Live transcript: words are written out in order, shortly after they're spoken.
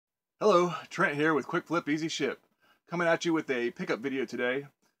Hello, Trent here with Quick Flip Easy Ship. Coming at you with a pickup video today.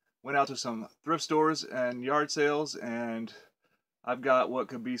 Went out to some thrift stores and yard sales, and I've got what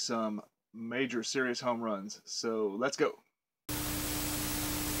could be some major serious home runs. So let's go. To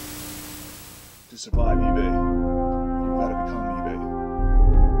survive eBay, you've got to become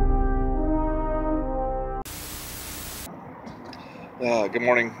eBay. Good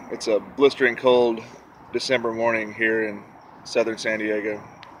morning. It's a blistering cold December morning here in southern San Diego.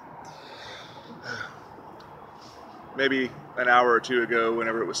 Maybe an hour or two ago,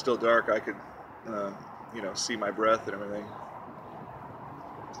 whenever it was still dark, I could, see my breath and everything.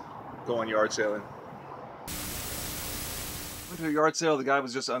 Going yard sailing. Went to a yard sale. The guy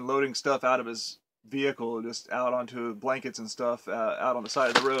was just unloading stuff out of his vehicle, just out onto blankets and stuff out on the side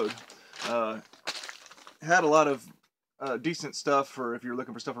of the road. Had a lot of decent stuff for if you're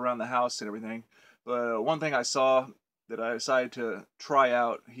looking for stuff around the house and everything. But one thing I saw that I decided to try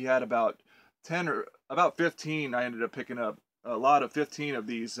out, he had about 15 I ended up picking up. A lot of 15 of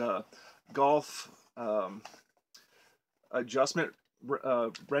these golf adjustment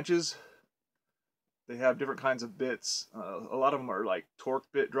wrenches. They have different kinds of bits. A lot of them are like torque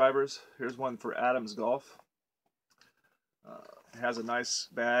bit drivers. Here's one for Adams Golf. It has a nice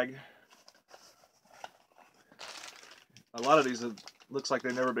bag. A lot of these looks like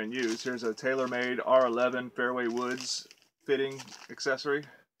they've never been used. Here's a tailor-made R11 fairway woods fitting accessory.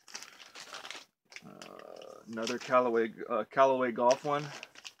 Another Callaway golf one.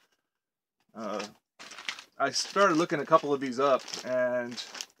 I started looking a couple of these up, and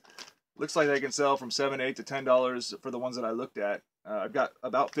looks like they can sell from $7, $8 to $10 for the ones that I looked at. I've got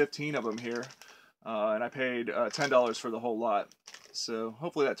about 15 of them here, and I paid $10 for the whole lot. So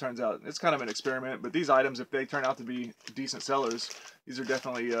hopefully that turns out. It's kind of an experiment, but these items, if they turn out to be decent sellers, these are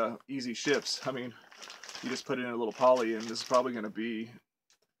definitely easy ships. I mean, you just put it in a little poly, and this is probably going to be,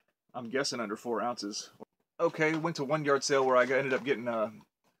 I'm guessing, under 4 ounces. Okay, went to one yard sale where I ended up getting a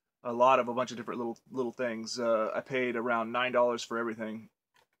lot of a bunch of different little things. I paid around $9 for everything.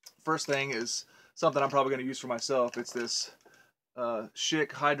 First thing is something I'm probably going to use for myself. It's this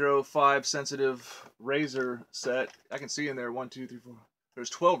Schick Hydro 5 sensitive razor set. I can see in there 1, 2, 3, 4.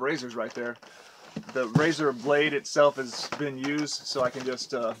 There's 12 razors right there. The razor blade itself has been used, so I can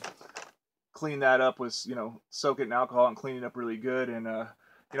just clean that up with, soak it in alcohol and clean it up really good. And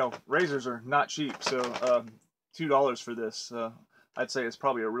razors are not cheap, so $2 for this, I'd say it's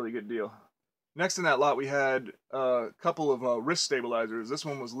probably a really good deal. Next in that lot, we had a couple of wrist stabilizers. This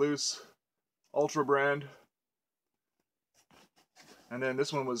one was loose, Ultra brand. And then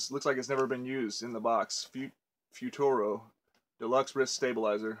this one looks like it's never been used in the box. Futuro Deluxe Wrist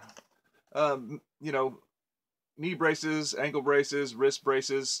Stabilizer. Knee braces, ankle braces, wrist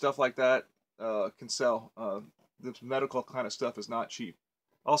braces, stuff like that can sell. This medical kind of stuff is not cheap.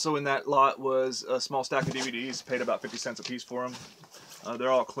 Also in that lot was a small stack of DVDs. Paid about 50 cents a piece for them. They're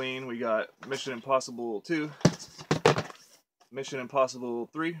all clean. We got Mission Impossible 2, Mission Impossible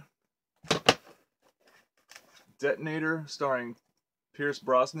 3, Detonator starring Pierce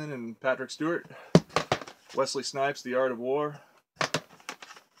Brosnan and Patrick Stewart, Wesley Snipes' The Art of War,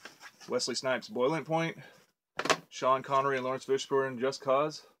 Wesley Snipes' Boiling Point, Sean Connery and Lawrence Fishburne, Just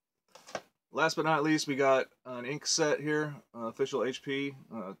Cause. Last but not least, we got an ink set here, official HP,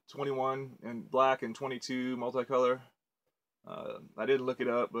 21 in black and 22 multicolor. I didn't look it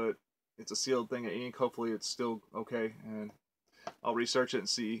up, but it's a sealed thing of ink. Hopefully it's still okay, and I'll research it and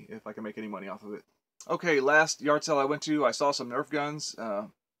see if I can make any money off of it. Okay, last yard sale I went to, I saw some Nerf guns. I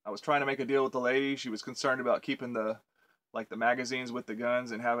was trying to make a deal with the lady. She was concerned about keeping the magazines with the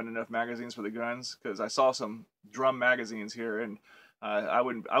guns and having enough magazines for the guns, because I saw some drum magazines here, and I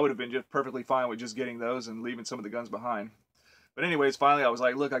would have been just perfectly fine with just getting those and leaving some of the guns behind. But anyways, finally I was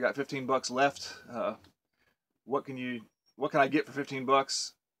like, look, I got 15 bucks left. What can I get for 15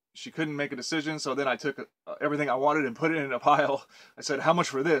 bucks? She couldn't make a decision, so then I took everything I wanted and put it in a pile. I said, how much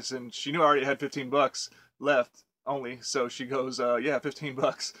for this? And she knew I already had 15 bucks left only, so she goes, yeah, 15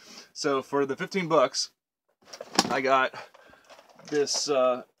 bucks. So for the 15 bucks, I got this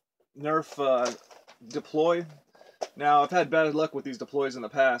Nerf deploy. Now, I've had bad luck with these deploys in the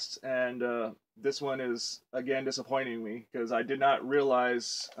past, and this one is, again, disappointing me, because I did not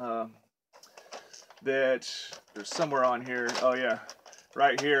realize that there's somewhere on here, oh yeah,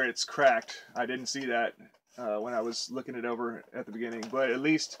 right here it's cracked. I didn't see that when I was looking it over at the beginning, but at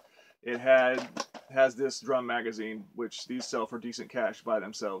least it has this drum magazine, which these sell for decent cash by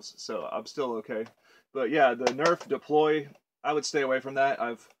themselves, so I'm still okay. But yeah, the Nerf deploy, I would stay away from that.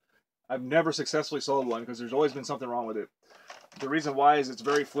 I've never successfully sold one because there's always been something wrong with it. The reason why is it's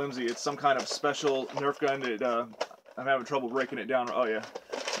very flimsy. It's some kind of special Nerf gun that I'm having trouble breaking it down. Oh yeah,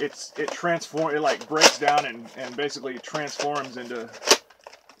 it like breaks down and basically transforms into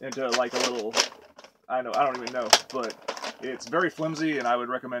like a little, I don't even know, but it's very flimsy and I would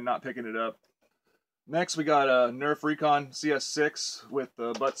recommend not picking it up. Next we got a Nerf Recon CS6 with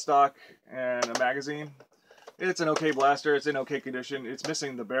the buttstock and a magazine. It's an okay blaster, it's in okay condition. It's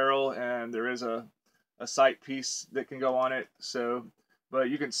missing the barrel and there is a sight piece that can go on it, so, but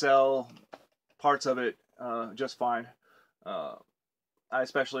you can sell parts of it just fine. I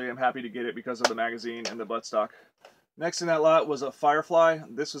especially am happy to get it because of the magazine and the buttstock. Next in that lot was a Firefly.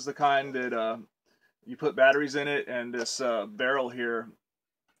 This was the kind that you put batteries in it, and this barrel here,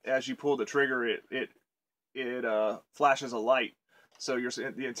 as you pull the trigger, it flashes a light. So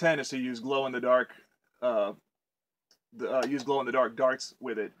the intent is to use glow-in-the-dark darts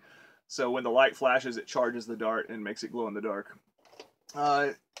with it. So when the light flashes, it charges the dart and makes it glow in the dark.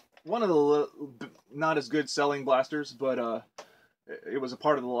 One of the not as good selling blasters, but it was a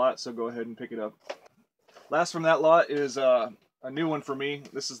part of the lot, so go ahead and pick it up. Last from that lot is a new one for me.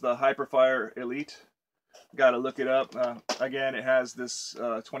 This is the Hyperfire Elite. Got to look it up. Again, it has this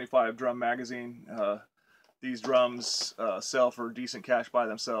 25 drum magazine. These drums sell for decent cash by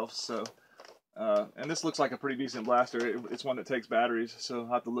themselves. So, and this looks like a pretty decent blaster. It's one that takes batteries, so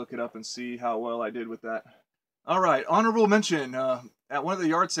I'll have to look it up and see how well I did with that. All right, honorable mention. At one of the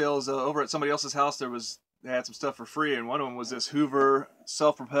yard sales over at somebody else's house, they had some stuff for free, and one of them was this Hoover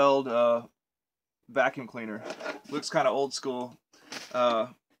self-propelled vacuum cleaner. Looks kind of old school.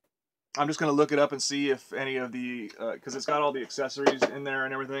 I'm just going to look it up and see if any of the, because it's got all the accessories in there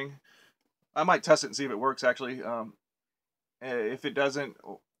and everything. I might test it and see if it works, actually. If it doesn't,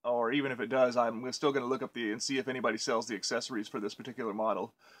 or even if it does, I'm still going to look up and see if anybody sells the accessories for this particular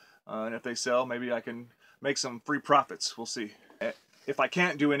model. And if they sell, maybe I can make some free profits. We'll see. If I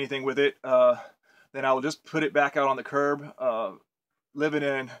can't do anything with it, then I will just put it back out on the curb. Living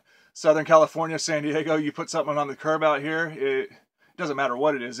in Southern California, San Diego, you put something on the curb out here, it doesn't matter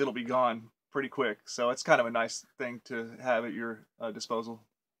what it is, it'll be gone pretty quick. So it's kind of a nice thing to have at your disposal.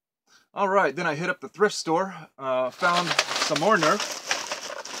 Alright, then I hit up the thrift store, found some more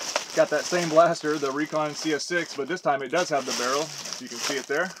Nerf. Got that same blaster, the Recon CS6, but this time it does have the barrel, if you can see it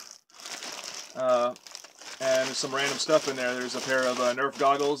there. And there's some random stuff in there. There's a pair of Nerf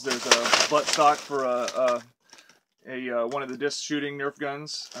goggles, there's a buttstock for one of the disc shooting Nerf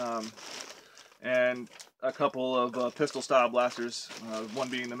guns, and a couple of pistol style blasters, one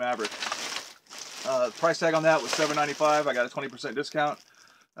being the Maverick. Price tag on that was $7.95. I got a 20% discount.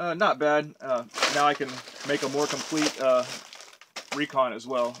 Not bad. Now I can make a more complete Recon as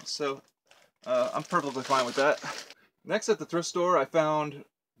well, so I'm perfectly fine with that. Next at the thrift store I found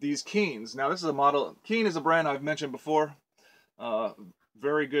these Keens. Now this is a model, Keen is a brand I've mentioned before.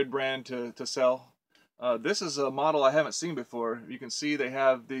 Very good brand to sell. This is a model I haven't seen before. You can see they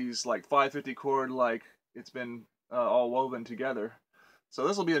have these like 550 cord, like it's been all woven together. So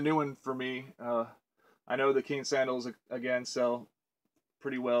this will be a new one for me. I know the Keen sandals, again, sell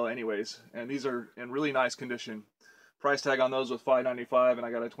pretty well anyways, and these are in really nice condition. Price tag on those was $5.95, and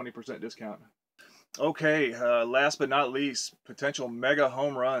I got a 20% discount. Okay, last but not least, potential mega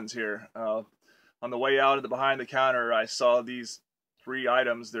home runs here. On the way out of the behind the counter, I saw these 3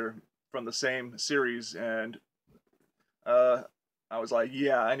 items. They're from the same series, and I was like,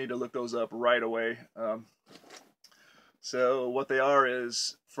 yeah, I need to look those up right away. So what they are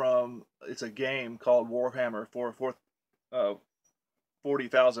is it's a game called Warhammer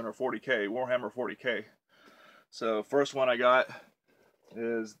 40,000 or 40k, Warhammer 40k. So first one I got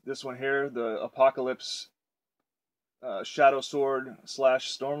is this one here, the Apocalypse Shadow Sword /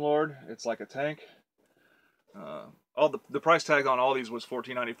 Stormlord. It's like a tank. The price tag on all these was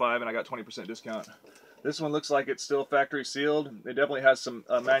 $14.95, and I got 20% discount. This one looks like it's still factory sealed. It definitely has some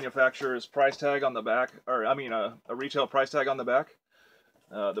manufacturer's price tag on the back, or I mean a retail price tag on the back.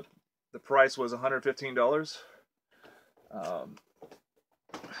 The price was $115.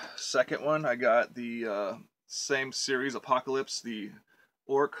 Second one, I got the same series, Apocalypse, the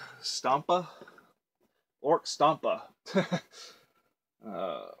Orc Stompa.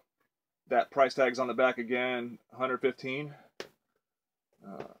 That price tag's on the back again, $115.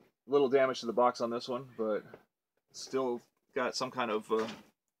 Little damage to the box on this one, but still got some kind of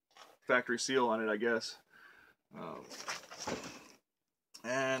factory seal on it, I guess.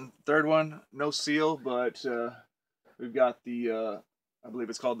 And third one, no seal, but we've got the I believe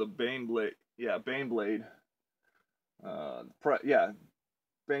it's called the Bane Blade. Yeah, Bane Blade.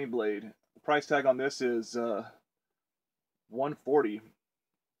 Bane Blade. The price tag on this is $140.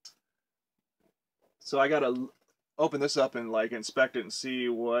 So I gotta open this up and like inspect it and see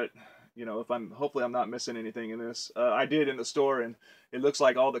what you know, hopefully I'm not missing anything in this. I did in the store, and it looks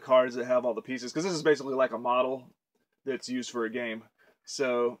like all the cards that have all the pieces, because this is basically like a model that's used for a game.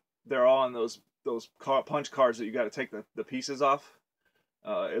 So they're all on those punch cards that you got to take the pieces off.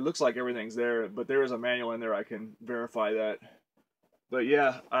 It looks like everything's there, but there is a manual in there. I can verify that. But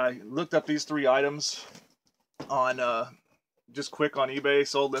yeah, I looked up these 3 items on just quick on eBay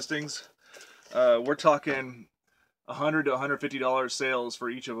sold listings. We're talking $100 to $150 sales for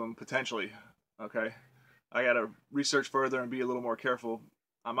each of them potentially. Okay, I gotta research further and be a little more careful.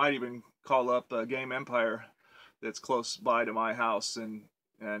 I might even call up Game Empire that's close by to my house, and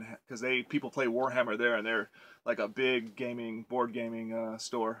because people play Warhammer there, and they're like a big board gaming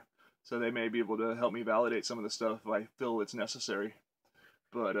store, so they may be able to help me validate some of the stuff if I feel it's necessary.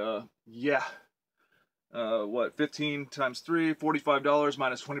 But yeah, what, 15 times 3, $45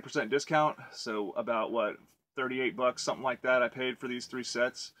 minus 20% discount, so about what, 38 bucks, something like that I paid for these 3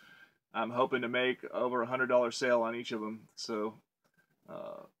 sets. I'm hoping to make over $100 sale on each of them, so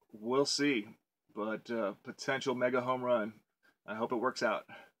we'll see. But potential mega home run. I hope it works out.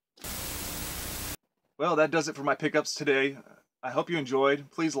 Well, that does it for my pickups today. I hope you enjoyed.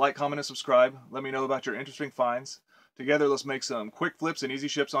 Please like, comment, and subscribe. Let me know about your interesting finds. Together, let's make some quick flips and easy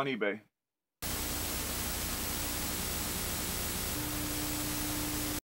ships on eBay.